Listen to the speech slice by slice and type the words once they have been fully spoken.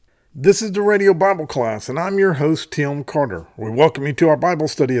This is the Radio Bible Class, and I'm your host, Tim Carter. We welcome you to our Bible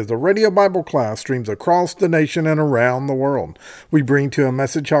study as the Radio Bible Class streams across the nation and around the world. We bring to you a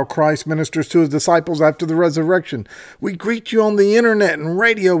message how Christ ministers to his disciples after the resurrection. We greet you on the internet and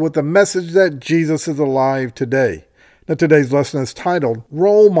radio with the message that Jesus is alive today. Now, today's lesson is titled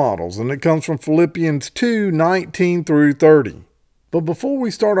Role Models, and it comes from Philippians 2:19 through 30. But before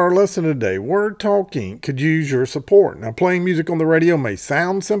we start our lesson today, Word Talk Inc. could use your support. Now, playing music on the radio may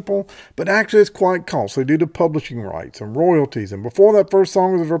sound simple, but actually it's quite costly due to publishing rights and royalties. And before that first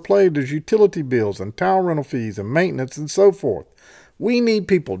song is ever played, there's utility bills and tower rental fees and maintenance and so forth. We need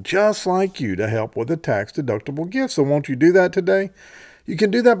people just like you to help with a tax-deductible gift. So won't you do that today? You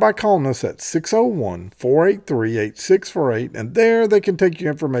can do that by calling us at 601-483-8648, and there they can take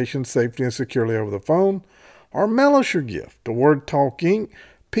your information safely and securely over the phone. Or mail us your gift to Word Talk Inc.,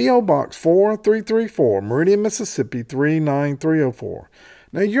 P.O. Box 4334, Meridian, Mississippi 39304.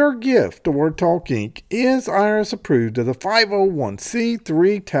 Now, your gift to Word Talk Inc. is IRS approved as a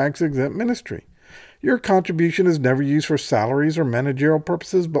 501c3 tax-exempt ministry. Your contribution is never used for salaries or managerial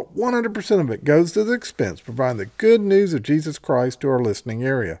purposes, but 100% of it goes to the expense providing the good news of Jesus Christ to our listening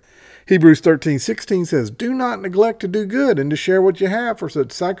area. Hebrews 13:16 says, "Do not neglect to do good and to share what you have, for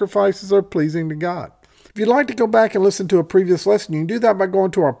such sacrifices are pleasing to God." If you'd like to go back and listen to a previous lesson, you can do that by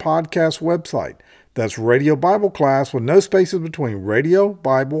going to our podcast website. That's Radio Bible Class with no spaces between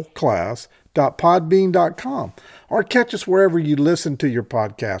radiobibleclass.podbean.com. Or catch us wherever you listen to your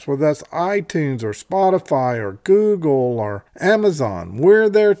podcast, whether that's iTunes or Spotify or Google or Amazon. We're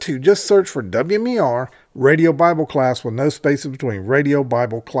there too. Just search for WMER, Radio Bible Class with no spaces between Radio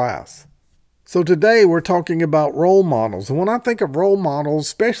Bible Class. So today we're talking about role models. And when I think of role models,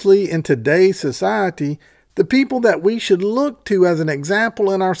 especially in today's society, the people that we should look to as an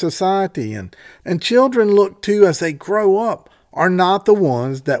example in our society and children look to as they grow up are not the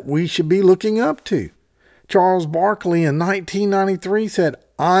ones that we should be looking up to. Charles Barkley in 1993 said,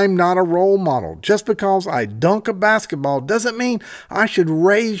 "I'm not a role model. Just because I dunk a basketball doesn't mean I should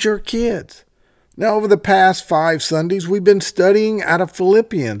raise your kids." Now, over the past 5 Sundays, we've been studying out of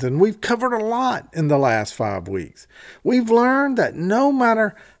Philippians, and we've covered a lot in the last 5 weeks. We've learned that no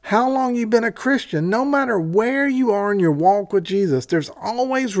matter how long you've been a Christian, no matter where you are in your walk with Jesus, there's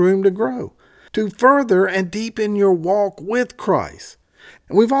always room to grow, to further and deepen your walk with Christ.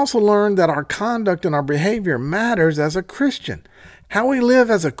 And we've also learned that our conduct and our behavior matters as a Christian. How we live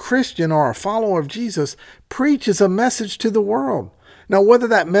as a Christian or a follower of Jesus preaches a message to the world. Now, whether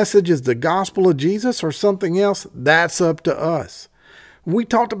that message is the gospel of Jesus or something else, that's up to us. We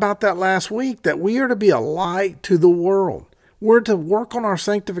talked about that last week, that we are to be a light to the world. We're to work on our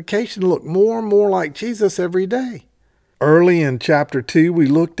sanctification to look more and more like Jesus every day. Early in chapter 2, we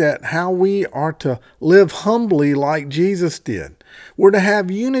looked at how we are to live humbly like Jesus did. We're to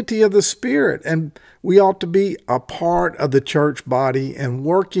have unity of the Spirit, and we ought to be a part of the church body and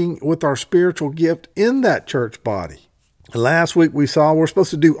working with our spiritual gift in that church body. Last week we saw we're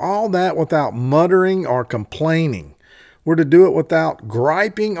supposed to do all that without muttering or complaining. We're to do it without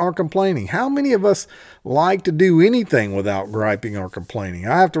griping or complaining. How many of us like to do anything without griping or complaining?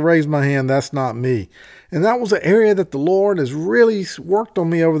 I have to raise my hand, that's not me. And that was an area that the Lord has really worked on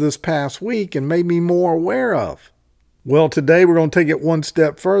me over this past week and made me more aware of. Well, today we're going to take it one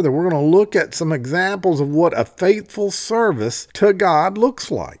step further. We're going to look at some examples of what a faithful service to God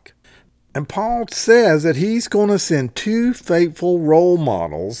looks like. And Paul says that he's going to send 2 faithful role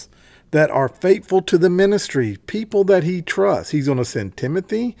models that are faithful to the ministry, people that he trusts. He's going to send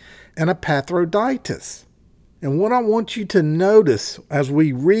Timothy and Epaphroditus. And what I want you to notice as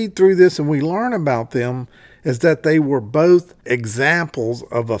we read through this and we learn about them is that they were both examples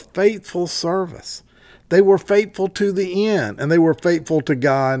of a faithful service. They were faithful to the end, and they were faithful to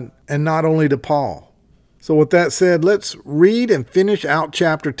God and not only to Paul. So with that said, let's read and finish out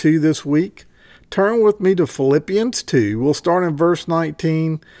chapter 2 this week. Turn with me to Philippians 2. We'll start in verse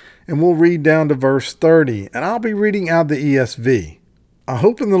 19 and we'll read down to verse 30. And I'll be reading out the ESV. "I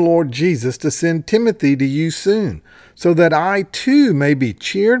hope in the Lord Jesus to send Timothy to you soon, so that I too may be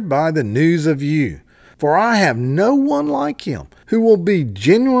cheered by the news of you. For I have no one like him who will be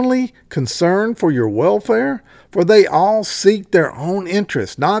genuinely concerned for your welfare, for they all seek their own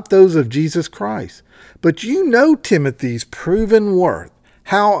interests, not those of Jesus Christ. But you know Timothy's proven worth,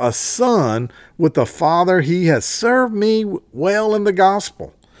 how a son with a father he has served me well in the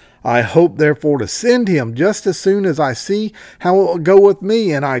gospel. I hope therefore to send him just as soon as I see how it will go with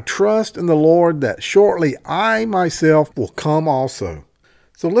me, and I trust in the Lord that shortly I myself will come also."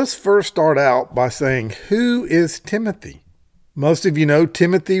 So let's first start out by saying, who is Timothy? Most of you know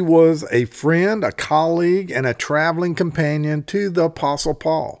Timothy was a friend, a colleague, and a traveling companion to the Apostle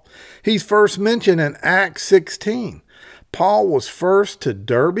Paul. He's first mentioned in Acts 16. Paul was first to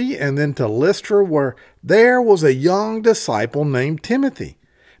Derbe and then to Lystra, where there was a young disciple named Timothy.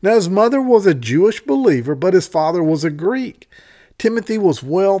 Now his mother was a Jewish believer, but his father was a Greek. Timothy was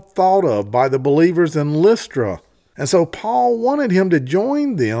well thought of by the believers in Lystra, and so Paul wanted him to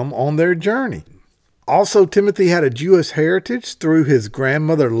join them on their journey. Also, Timothy had a Jewish heritage through his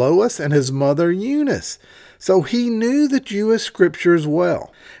grandmother Lois and his mother Eunice. So he knew the Jewish scriptures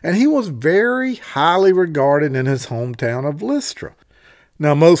well, and he was very highly regarded in his hometown of Lystra.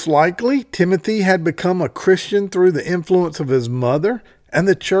 Now, most likely, Timothy had become a Christian through the influence of his mother and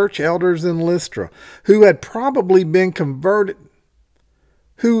the church elders in Lystra, who had probably been converted,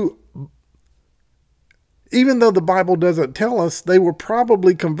 even though the Bible doesn't tell us, they were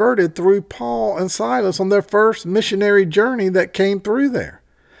probably converted through Paul and Silas on their first missionary journey that came through there.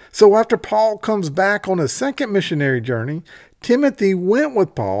 So after Paul comes back on his second missionary journey, Timothy went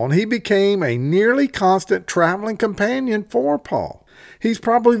with Paul and he became a nearly constant traveling companion for Paul. He's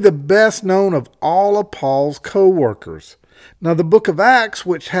probably the best known of all of Paul's co-workers. Now the book of Acts,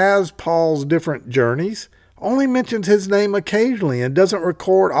 which has Paul's different journeys, only mentions his name occasionally and doesn't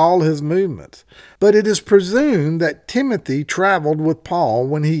record all his movements. But it is presumed that Timothy traveled with Paul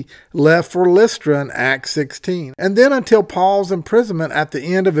when he left for Lystra in Acts 16, and then until Paul's imprisonment at the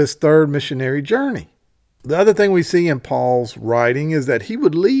end of his third missionary journey. The other thing we see in Paul's writing is that he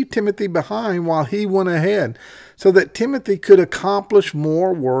would leave Timothy behind while he went ahead so that Timothy could accomplish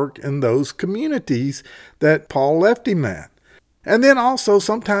more work in those communities that Paul left him at. And then also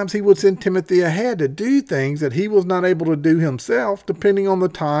sometimes he would send Timothy ahead to do things that he was not able to do himself, depending on the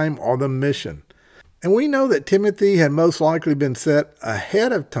time or the mission. And we know that Timothy had most likely been sent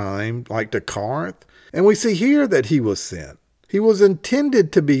ahead of time, like to Corinth. And we see here that he was sent. He was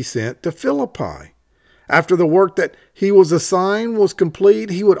intended to be sent to Philippi. After the work that he was assigned was complete,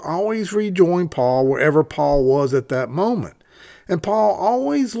 he would always rejoin Paul wherever Paul was at that moment. And Paul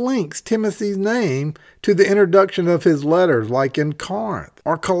always links Timothy's name to the introduction of his letters, like in Corinth,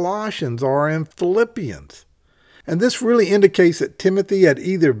 or Colossians, or in Philippians. And this really indicates that Timothy had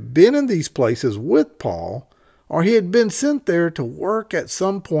either been in these places with Paul, or he had been sent there to work at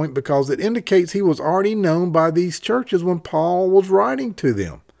some point, because it indicates he was already known by these churches when Paul was writing to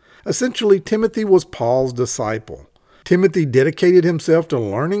them. Essentially, Timothy was Paul's disciple. Timothy dedicated himself to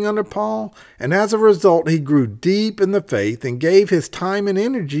learning under Paul, and as a result, he grew deep in the faith and gave his time and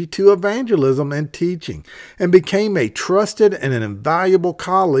energy to evangelism and teaching, and became a trusted and an invaluable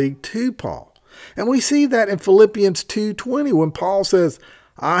colleague to Paul. And we see that in Philippians 2:20 when Paul says,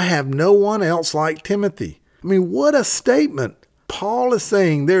 "I have no one else like Timothy." I mean, what a statement. Paul is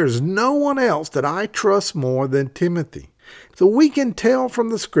saying there is no one else that I trust more than Timothy. So we can tell from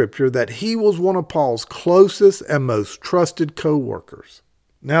the scripture that he was one of Paul's closest and most trusted co-workers.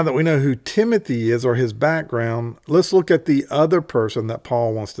 Now that we know who Timothy is or his background, let's look at the other person that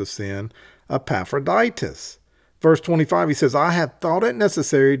Paul wants to send, Epaphroditus. Verse 25, he says, "I have thought it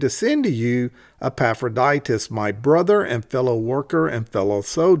necessary to send to you Epaphroditus, my brother and fellow worker and fellow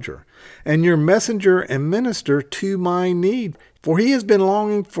soldier, and your messenger and minister to my need. For he has been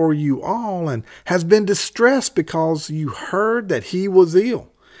longing for you all and has been distressed because you heard that he was ill.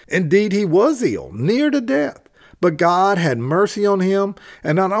 Indeed, he was ill, near to death. But God had mercy on him,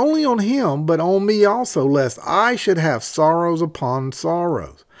 and not only on him, but on me also, lest I should have sorrows upon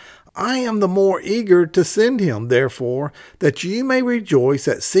sorrows. I am the more eager to send him, therefore, that you may rejoice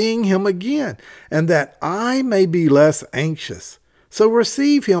at seeing him again, and that I may be less anxious. So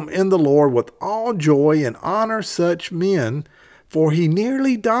receive him in the Lord with all joy and honor such men, for he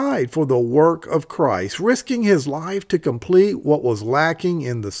nearly died for the work of Christ, risking his life to complete what was lacking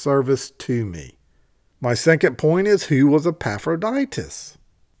in the service to me." My second point is, who was Epaphroditus?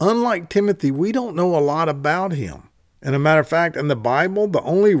 Unlike Timothy, we don't know a lot about him. And a matter of fact, in the Bible, the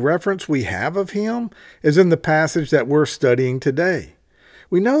only reference we have of him is in the passage that we're studying today.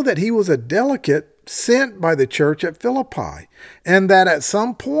 We know that he was a delegate sent by the church at Philippi, and that at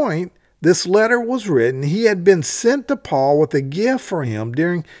some point this letter was written. He had been sent to Paul with a gift for him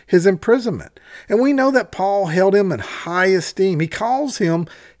during his imprisonment. And we know that Paul held him in high esteem. He calls him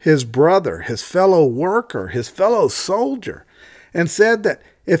his brother, his fellow worker, his fellow soldier, and said that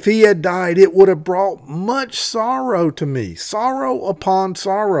if he had died, it would have brought much sorrow to me. Sorrow upon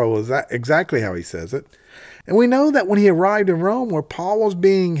sorrow is exactly how he says it. And we know that when he arrived in Rome, where Paul was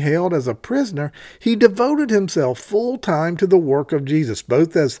being held as a prisoner, he devoted himself full time to the work of Jesus,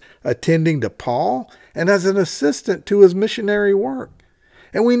 both as attending to Paul and as an assistant to his missionary work.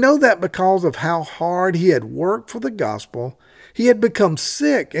 And we know that because of how hard he had worked for the gospel, He had become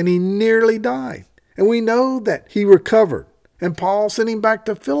sick and he nearly died. And we know that he recovered. And Paul sent him back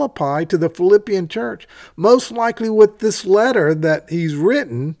to Philippi, to the Philippian church, most likely with this letter that he's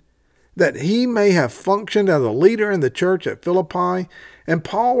written, that he may have functioned as a leader in the church at Philippi. And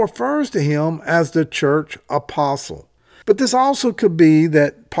Paul refers to him as the church apostle. But this also could be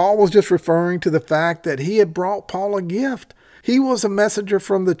that Paul was just referring to the fact that he had brought Paul a gift. He was a messenger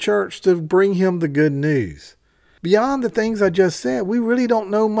from the church to bring him the good news. Beyond the things I just said, we really don't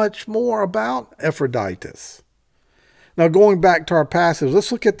know much more about Epaphroditus. Now, going back to our passage,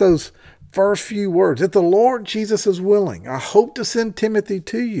 let's look at those first few words. If the Lord Jesus is willing, I hope to send Timothy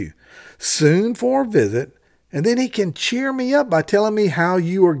to you soon for a visit, and then he can cheer me up by telling me how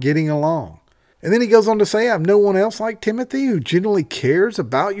you are getting along. And then he goes on to say, I have no one else like Timothy who genuinely cares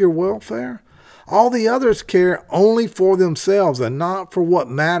about your welfare. All the others care only for themselves and not for what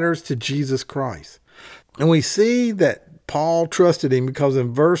matters to Jesus Christ. And we see that Paul trusted him because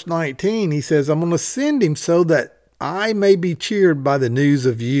in verse 19, he says, I'm going to send him so that I may be cheered by the news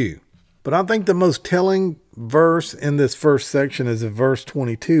of you. But I think the most telling verse in this first section is in verse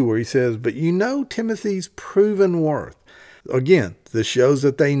 22, where he says, but you know Timothy's proven worth. Again, this shows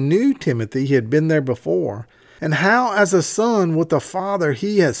that they knew Timothy. He had been there before. And how as a son with a father,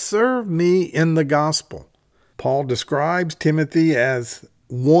 he has served me in the gospel. Paul describes Timothy as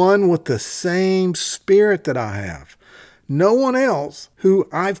one with the same spirit that I have. No one else who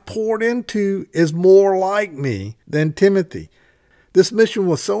I've poured into is more like me than Timothy. This mission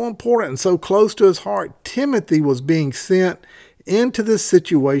was so important and so close to his heart. Timothy was being sent into this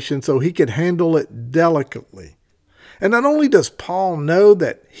situation so he could handle it delicately. And not only does Paul know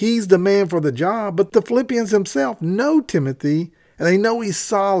that he's the man for the job, but the Philippians themselves know Timothy, and they know he's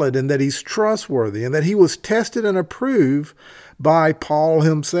solid and that he's trustworthy and that he was tested and approved by Paul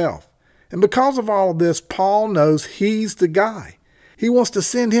himself. And because of all of this, Paul knows he's the guy. He wants to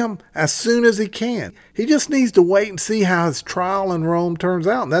send him as soon as he can. He just needs to wait and see how his trial in Rome turns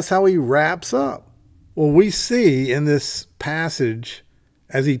out. And that's how he wraps up. Well, we see in this passage,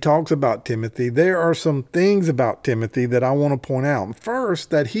 as he talks about Timothy, there are some things about Timothy that I want to point out. First,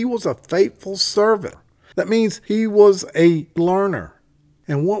 that he was a faithful servant. That means he was a learner.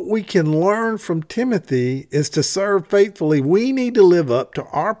 And what we can learn from Timothy is to serve faithfully. We need to live up to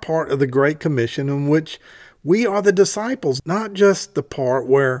our part of the Great Commission in which we are the disciples, not just the part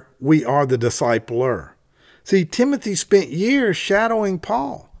where we are the discipler. See, Timothy spent years shadowing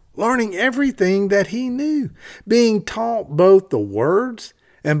Paul, learning everything that he knew, being taught both the words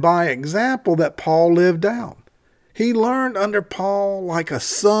and by example that Paul lived out. He learned under Paul like a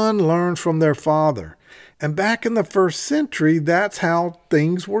son learns from their father. And back in the first century, that's how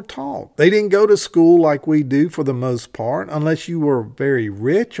things were taught. They didn't go to school like we do for the most part, unless you were very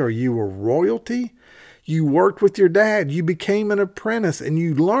rich or you were royalty. You worked with your dad. You became an apprentice and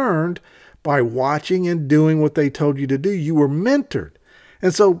you learned by watching and doing what they told you to do. You were mentored.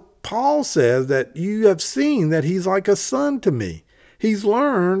 And so Paul says that you have seen that he's like a son to me. He's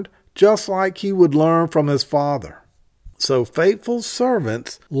learned just like he would learn from his father. So faithful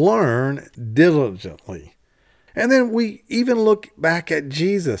servants learn diligently. And then we even look back at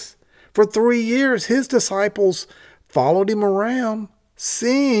Jesus. For 3 years, his disciples followed him around,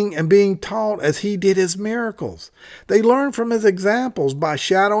 seeing and being taught as he did his miracles. They learned from his examples by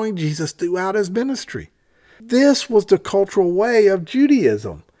shadowing Jesus throughout his ministry. This was the cultural way of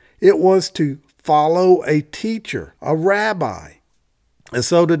Judaism. It was to follow a teacher, a rabbi. And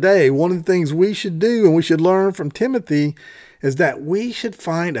so today, one of the things we should do and we should learn from Timothy is that we should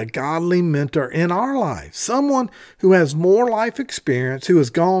find a godly mentor in our lives. Someone who has more life experience, who has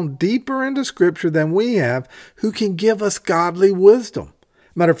gone deeper into Scripture than we have, who can give us godly wisdom.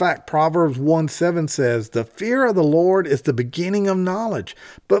 Matter of fact, Proverbs 1:7 says, the fear of the Lord is the beginning of knowledge,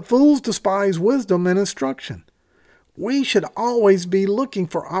 but fools despise wisdom and instruction. We should always be looking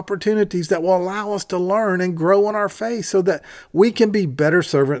for opportunities that will allow us to learn and grow in our faith so that we can be better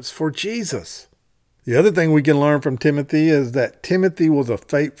servants for Jesus. The other thing we can learn from Timothy is that Timothy was a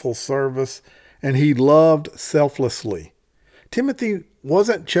faithful servant and he loved selflessly. Timothy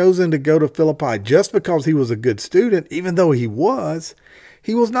wasn't chosen to go to Philippi just because he was a good student, even though he was.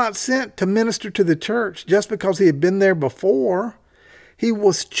 He was not sent to minister to the church just because he had been there before. He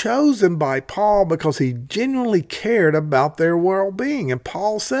was chosen by Paul because he genuinely cared about their well-being, and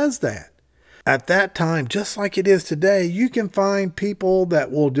Paul says that. At that time, just like it is today, you can find people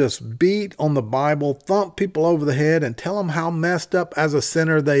that will just beat on the Bible, thump people over the head, and tell them how messed up as a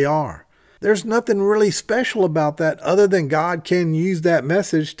sinner they are. There's nothing really special about that other than God can use that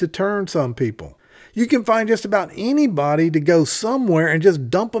message to turn some people. You can find just about anybody to go somewhere and just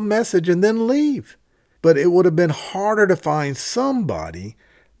dump a message and then leave. but it would have been harder to find somebody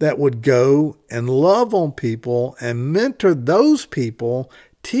that would go and love on people and mentor those people,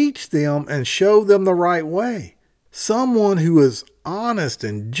 teach them and show them the right way. Someone who is honest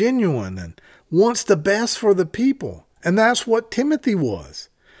and genuine and wants the best for the people. And that's what Timothy was.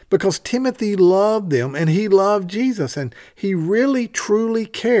 Because Timothy loved them and he loved Jesus, and he really truly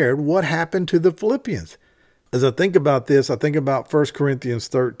cared what happened to the Philippians. As I think about this, I think about 1 Corinthians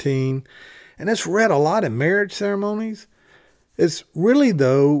 13, and it's read a lot in marriage ceremonies. It's really,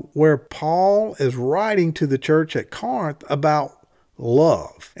 though, where Paul is writing to the church at Corinth about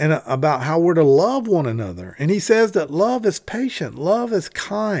love and about how we're to love one another. And he says that love is patient, love is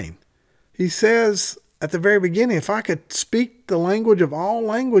kind. He says at the very beginning, if I could speak the language of all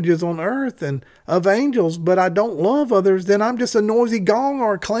languages on earth and of angels, but I don't love others, then I'm just a noisy gong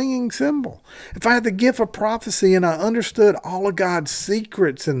or a clanging cymbal. If I had the gift of prophecy and I understood all of God's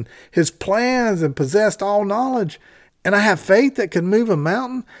secrets and his plans and possessed all knowledge, and I have faith that can move a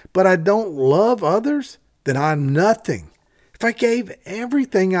mountain, but I don't love others, then I'm nothing. If I gave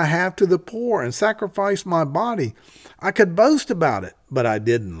everything I have to the poor and sacrificed my body, I could boast about it, but I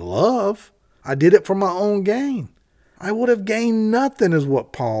didn't love. I did it for my own gain. I would have gained nothing, is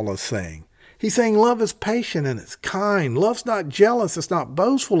what Paul is saying. He's saying love is patient and it's kind. Love's not jealous. It's not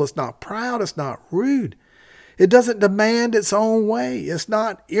boastful. It's not proud. It's not rude. It doesn't demand its own way. It's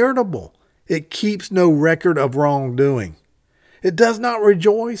not irritable. It keeps no record of wrongdoing. It does not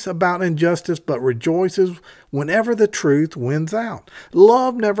rejoice about injustice, but rejoices whenever the truth wins out.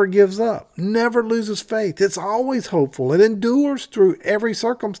 Love never gives up, never loses faith. It's always hopeful. It endures through every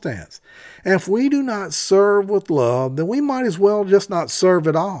circumstance. And if we do not serve with love, then we might as well just not serve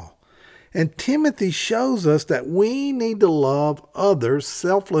at all. And Timothy shows us that we need to love others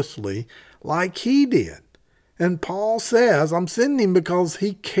selflessly like he did. And Paul says, I'm sending him because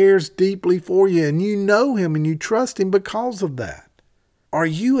he cares deeply for you, and you know him and you trust him because of that. Are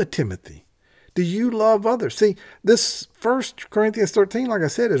you a Timothy? Do you love others? See, this 1 Corinthians 13, like I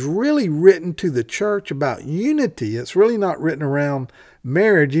said, is really written to the church about unity. It's really not written around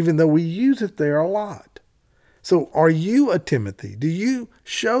marriage, even though we use it there a lot. So are you a Timothy? Do you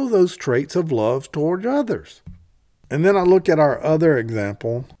show those traits of love towards others? And then I look at our other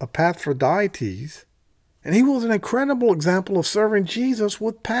example, Epaphroditus. And he was an incredible example of serving Jesus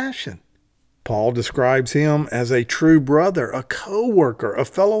with passion. Paul describes him as a true brother, a co-worker, a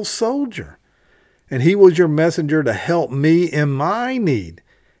fellow soldier. And he was your messenger to help me in my need.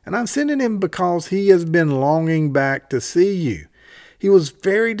 And I'm sending him because he has been longing back to see you. He was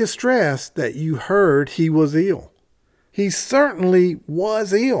very distressed that you heard he was ill. He certainly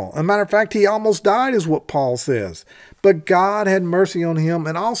was ill. As a matter of fact, he almost died, is what Paul says. But God had mercy on him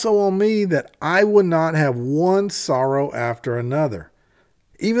and also on me, that I would not have one sorrow after another.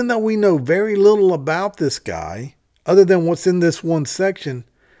 Even though we know very little about this guy, other than what's in this one section,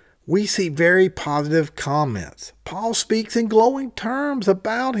 we see very positive comments. Paul speaks in glowing terms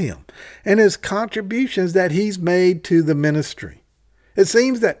about him and his contributions that he's made to the ministry. It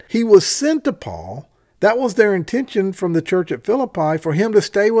seems that he was sent to Paul. That was their intention from the church at Philippi, for him to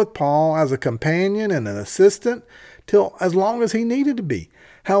stay with Paul as a companion and an assistant till as long as he needed to be.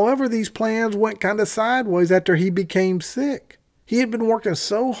 However, these plans went kind of sideways after he became sick. He had been working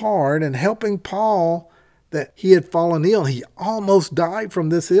so hard and helping Paul that he had fallen ill. He almost died from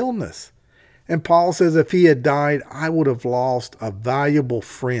this illness. And Paul says if he had died, I would have lost a valuable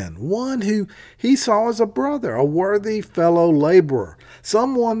friend, one who he saw as a brother, a worthy fellow laborer,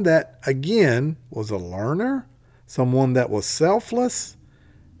 someone that, again, was a learner, someone that was selfless,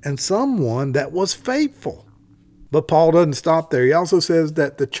 and someone that was faithful. But Paul doesn't stop there. He also says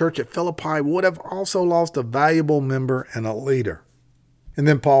that the church at Philippi would have also lost a valuable member and a leader. And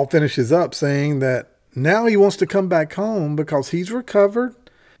then Paul finishes up saying that now he wants to come back home because he's recovered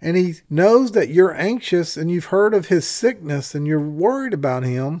and he knows that you're anxious and you've heard of his sickness and you're worried about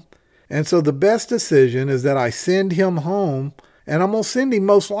him. And so the best decision is that I send him home, and I'm going to send him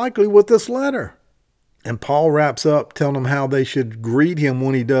most likely with this letter. And Paul wraps up telling them how they should greet him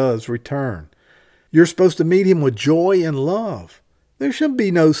when he does return. You're supposed to meet him with joy and love. There should be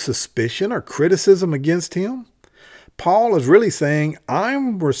no suspicion or criticism against him. Paul is really saying,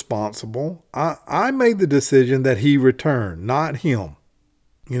 I'm responsible. I made the decision that he return, not him.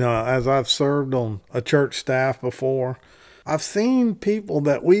 You know, as I've served on a church staff before, I've seen people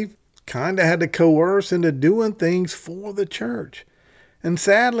that we've kind of had to coerce into doing things for the church. And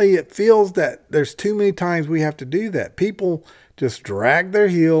sadly, it feels that there's too many times we have to do that. People just drag their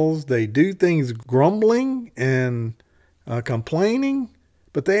heels. They do things grumbling and complaining,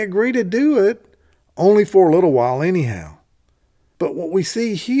 but they agree to do it only for a little while anyhow. But what we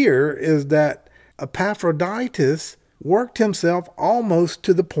see here is that Epaphroditus worked himself almost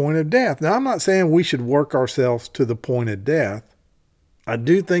to the point of death. Now, I'm not saying we should work ourselves to the point of death. I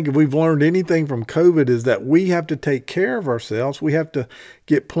do think if we've learned anything from COVID is that we have to take care of ourselves. We have to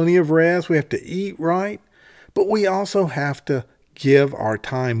get plenty of rest. We have to eat right. But we also have to give our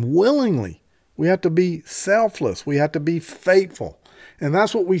time willingly. We have to be selfless. We have to be faithful. And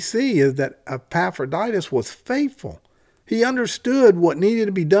that's what we see is that Epaphroditus was faithful. He understood what needed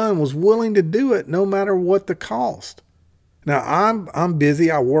to be done, was willing to do it no matter what the cost. Now, I'm busy.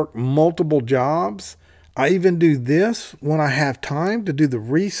 I work multiple jobs. I even do this when I have time to do the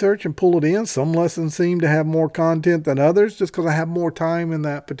research and pull it in. Some lessons seem to have more content than others just because I have more time in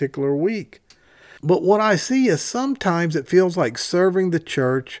that particular week. But what I see is sometimes it feels like serving the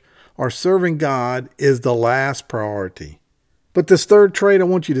church or serving God is the last priority. But this third trait I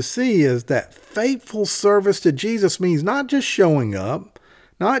want you to see is that faithful service to Jesus means not just showing up,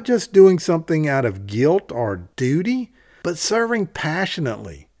 not just doing something out of guilt or duty, but serving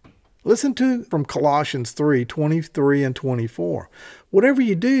passionately. Listen to from Colossians 3:23 and 24. Whatever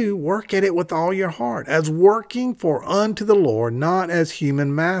you do, work at it with all your heart, as working for unto the Lord, not as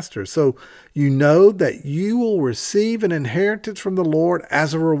human masters. So you know that you will receive an inheritance from the Lord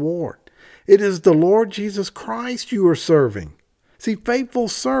as a reward. It is the Lord Jesus Christ you are serving. See, faithful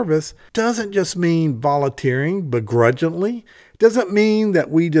service doesn't just mean volunteering begrudgingly. It doesn't mean that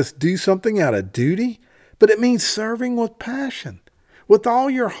we just do something out of duty, but it means serving with passion, with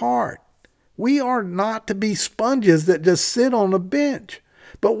all your heart. We are not to be sponges that just sit on a bench,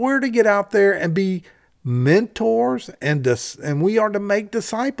 but we're to get out there and be mentors and we are to make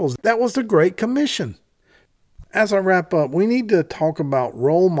disciples. That was the Great Commission. As I wrap up, we need to talk about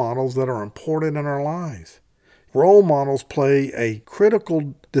role models that are important in our lives. Role models play a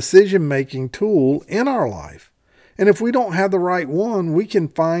critical decision-making tool in our life. And if we don't have the right one, we can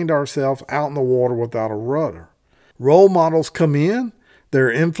find ourselves out in the water without a rudder. Role models come in. They're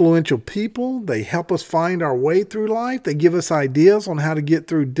influential people. They help us find our way through life. They give us ideas on how to get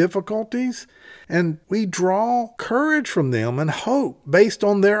through difficulties. And we draw courage from them and hope based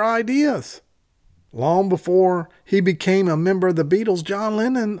on their ideas. Long before he became a member of the Beatles, John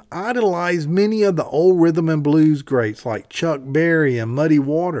Lennon idolized many of the old rhythm and blues greats like Chuck Berry and Muddy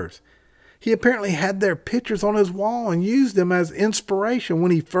Waters. He apparently had their pictures on his wall and used them as inspiration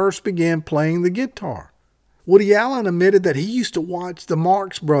when he first began playing the guitar. Woody Allen admitted that he used to watch the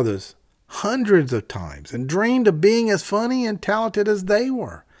Marx Brothers hundreds of times and dreamed of being as funny and talented as they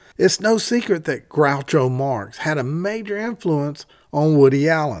were. It's no secret that Groucho Marx had a major influence on Woody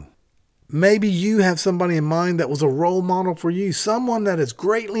Allen. Maybe you have somebody in mind that was a role model for you, someone that has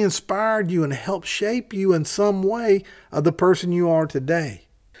greatly inspired you and helped shape you in some way of the person you are today.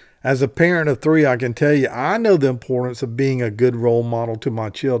 As a parent of 3, I can tell you, I know the importance of being a good role model to my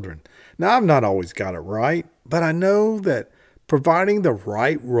children. Now, I've not always got it right, but I know that providing the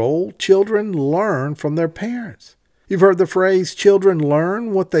right role, children learn from their parents. You've heard the phrase, children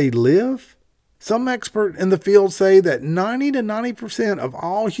learn what they live. Some experts in the field say that 90 to 90% of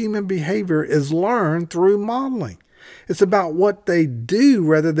all human behavior is learned through modeling. It's about what they do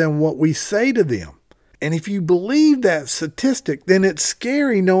rather than what we say to them. And if you believe that statistic, then it's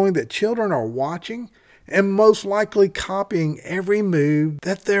scary knowing that children are watching and most likely copying every move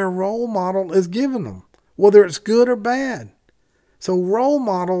that their role model is giving them, whether it's good or bad. So role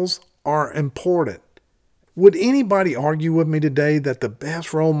models are important. Would anybody argue with me today that the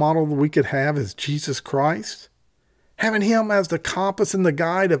best role model that we could have is Jesus Christ? Having him as the compass and the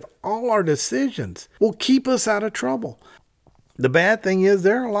guide of all our decisions will keep us out of trouble. The bad thing is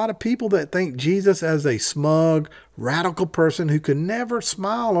there are a lot of people that think Jesus as a smug, radical person who can never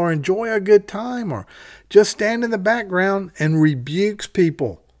smile or enjoy a good time or just stand in the background and rebukes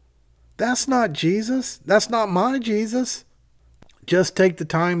people. That's not Jesus. That's not my Jesus. Just take the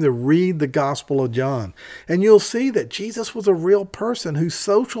time to read the Gospel of John, and you'll see that Jesus was a real person who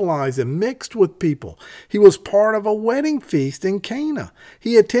socialized and mixed with people. He was part of a wedding feast in Cana.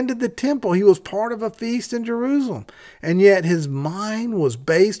 He attended the temple. He was part of a feast in Jerusalem. And yet his mind was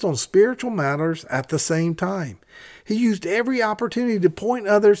based on spiritual matters at the same time. He used every opportunity to point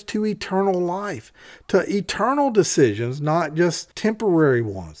others to eternal life, to eternal decisions, not just temporary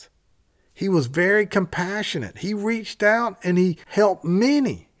ones. He was very compassionate. He reached out and he helped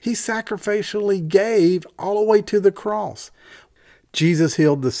many. He sacrificially gave all the way to the cross. Jesus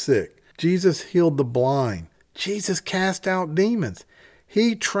healed the sick. Jesus healed the blind. Jesus cast out demons.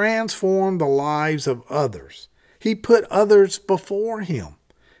 He transformed the lives of others. He put others before him.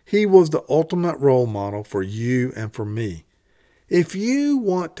 He was the ultimate role model for you and for me. If you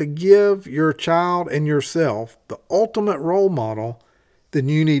want to give your child and yourself the ultimate role model, then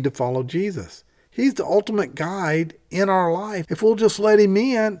you need to follow Jesus. He's the ultimate guide in our life. If we'll just let him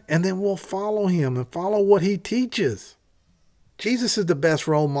in, and then we'll follow him and follow what he teaches. Jesus is the best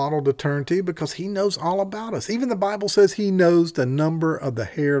role model to turn to because he knows all about us. Even the Bible says he knows the number of the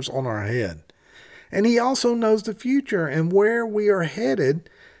hairs on our head. And he also knows the future and where we are headed,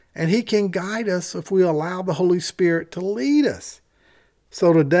 and he can guide us if we allow the Holy Spirit to lead us.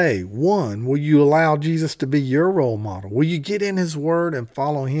 So today, 1, will you allow Jesus to be your role model? Will you get in his word and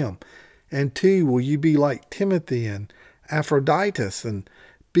follow him? And 2, will you be like Timothy and Epaphroditus and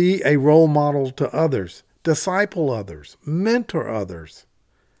be a role model to others, disciple others, mentor others?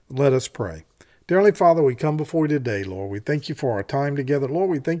 Let us pray. Dear Heavenly Father, we come before you today, Lord. We thank you for our time together. Lord,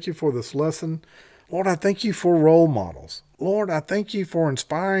 we thank you for this lesson. Lord, I thank you for role models. Lord, I thank you for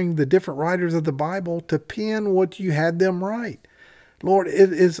inspiring the different writers of the Bible to pen what you had them write. Lord,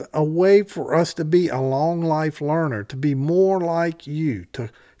 it is a way for us to be a long life learner, to be more like you, to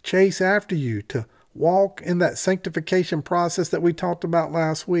chase after you, to walk in that sanctification process that we talked about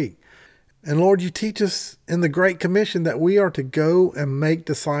last week. And Lord, you teach us in the Great Commission that we are to go and make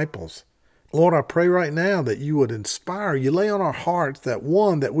disciples. Lord, I pray right now that you would inspire, you lay on our hearts that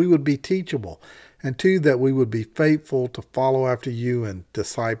 1, that we would be teachable, and 2, that we would be faithful to follow after you and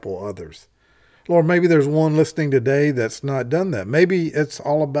disciple others. Lord, maybe there's one listening today that's not done that. Maybe it's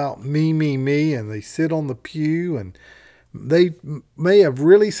all about me, and they sit on the pew and they may have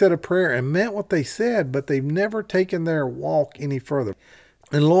really said a prayer and meant what they said, but they've never taken their walk any further.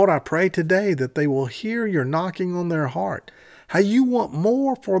 And Lord, I pray today that they will hear your knocking on their heart, how you want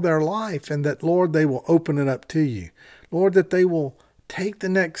more for their life, and that, Lord, they will open it up to you. Lord, that they will take the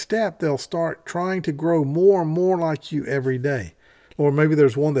next step. They'll start trying to grow more and more like you every day. Lord, maybe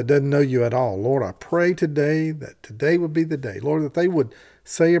there's one that doesn't know you at all. Lord, I pray today that today would be the day. Lord, that they would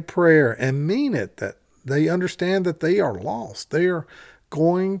say a prayer and mean it, that they understand that they are lost. They are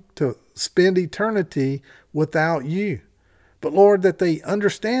going to spend eternity without you. But Lord, that they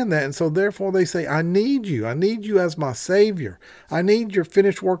understand that. And so therefore they say, I need you. I need you as my Savior. I need your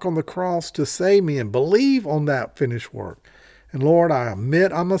finished work on the cross to save me, and believe on that finished work. And Lord, I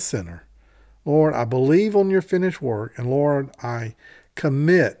admit I'm a sinner. Lord, I believe on your finished work. And Lord, I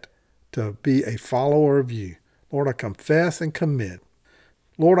commit to be a follower of you. Lord, I confess and commit.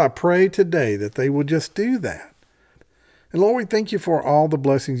 Lord, I pray today that they will just do that. And Lord, we thank you for all the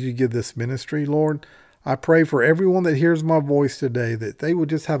blessings you give this ministry. Lord, I pray for everyone that hears my voice today that they will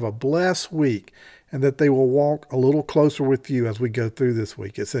just have a blessed week and that they will walk a little closer with you as we go through this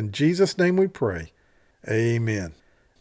week. It's in Jesus' name we pray. Amen.